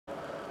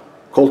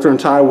Colter and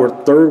Ty, we're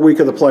third week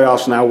of the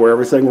playoffs now where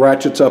everything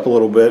ratchets up a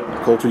little bit.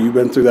 Colter, you've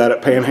been through that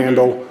at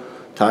Panhandle.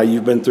 Ty,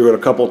 you've been through it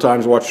a couple of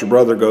times, watched your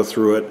brother go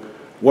through it.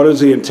 What is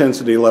the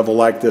intensity level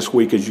like this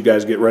week as you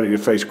guys get ready to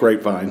face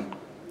Grapevine?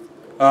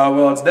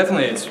 Well, it's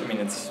definitely,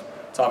 it's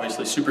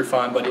obviously super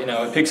fun, but,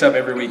 it picks up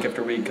every week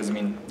after week because,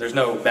 there's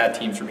no bad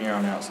teams from here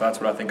on out. So that's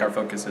what I think our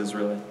focus is,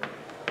 really.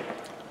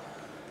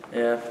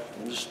 Yeah,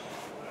 just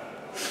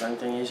same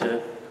thing you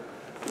said.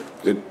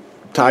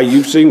 Ty,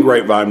 you've seen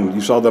Grapevine.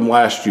 You saw them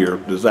last year.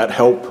 Does that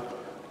help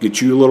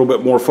get you a little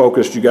bit more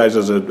focused? You guys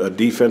as a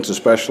defense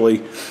especially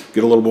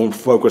get a little more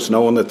focused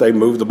knowing that they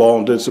moved the ball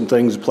and did some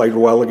things, played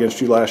well against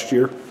you last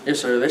year?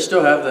 Yes, sir. They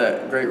still have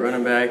that great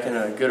running back and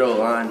a good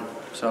O-line.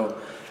 So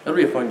it'll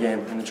be a fun game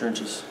in the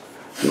trenches.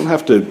 You don't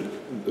have to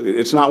 –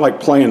 it's not like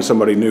playing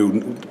somebody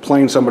new.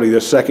 Playing somebody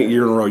this second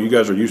year in a row, you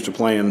guys are used to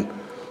playing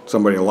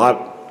somebody a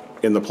lot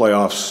in the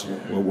playoffs.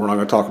 Well, we're not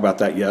going to talk about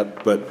that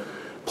yet, but –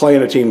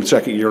 playing a team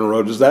second year in a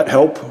row, does that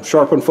help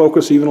sharpen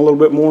focus even a little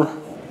bit more?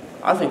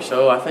 I think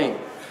so. I think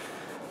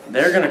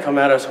they're going to come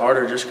at us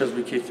harder just because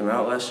we kicked them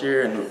out last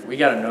year, and we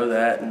got to know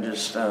that and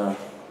just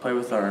play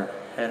with our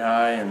head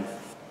high and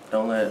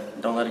don't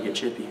let it get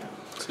chippy.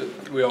 So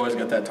we always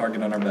got that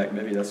target on our back,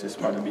 baby. That's just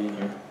part of being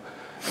here.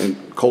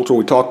 And Colter,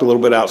 we talked a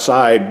little bit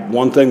outside.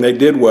 One thing they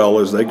did well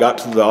is they got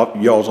to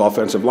y'all's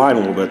offensive line a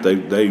little bit.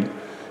 They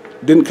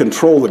didn't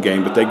control the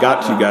game, but they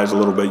got to you guys a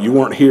little bit. You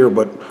weren't here,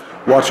 but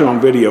watching on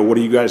video, what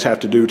do you guys have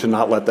to do to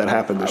not let that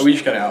happen? We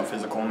just got to out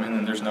physical them, and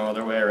then there's no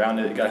other way around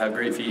it. You got to have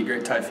great feet,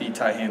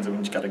 tight hands, and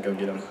we just got to go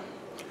get them.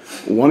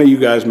 One of you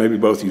guys, maybe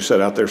both of you,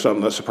 said out there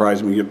something that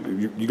surprised me.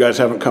 You guys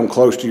haven't come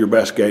close to your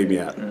best game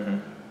yet.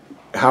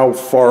 Mm-hmm. How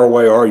far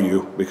away are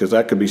you? Because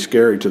that could be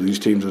scary to these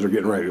teams that are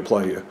getting ready to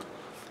play you.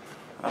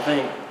 I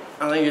think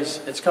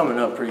it's coming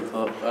up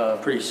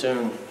pretty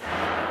soon.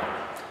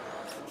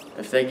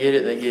 If they get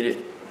it, they get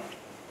it.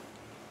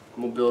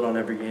 We'll build on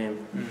every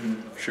game.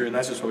 Mm-hmm. Sure, and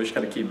that's just what we just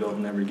got to keep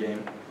building every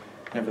game,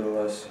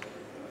 nevertheless.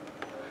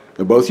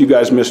 Now, both you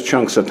guys missed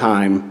chunks of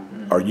time.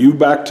 Mm-hmm. Are you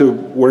back to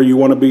where you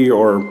want to be,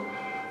 or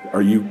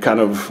are you kind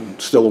of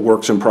still a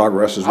works in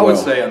progress as well? I would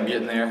say I'm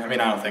getting there. I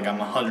don't think I'm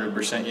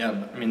 100%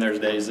 yet. There's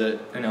days that,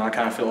 I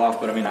kind of feel off,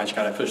 but, I just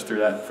got to push through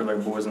that for the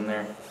boys in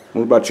there.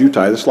 What about you,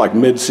 Ty? This is like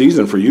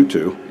mid-season for you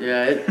two.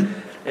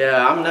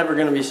 Yeah, I'm never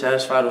going to be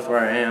satisfied with where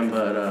I am,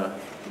 but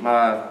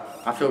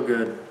I feel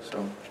good,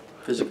 so.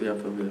 Physically, I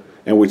feel good.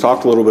 And we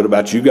talked a little bit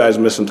about you guys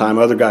missing time,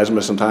 other guys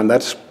missing time.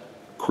 That's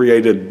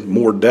created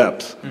more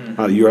depth.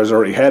 Mm-hmm. You guys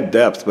already had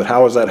depth, but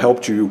how has that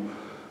helped you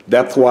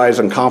depth-wise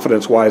and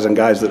confidence-wise and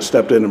guys that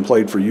stepped in and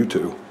played for you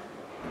two?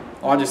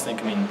 Well, I just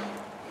think,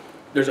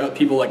 there's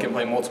people that can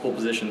play multiple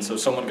positions, so if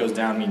someone goes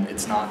down,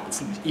 it's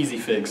an easy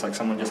fix. Like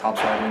someone just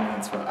hops right in,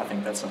 and I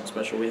think that's something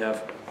special we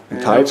have.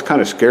 And Ty, it's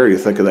kind of scary to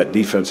think of that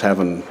defense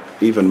having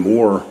even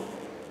more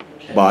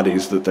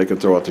bodies that they can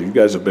throw out there. You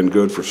guys have been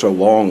good for so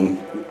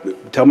long.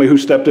 Tell me who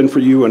stepped in for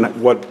you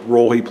and what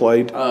role he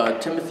played.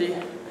 Timothy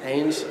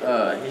Haynes,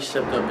 he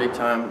stepped up big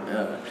time.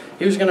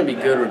 He was going to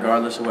be good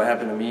regardless of what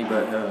happened to me,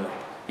 but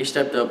he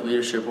stepped up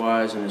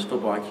leadership-wise, and his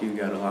football IQ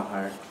got a lot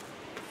higher.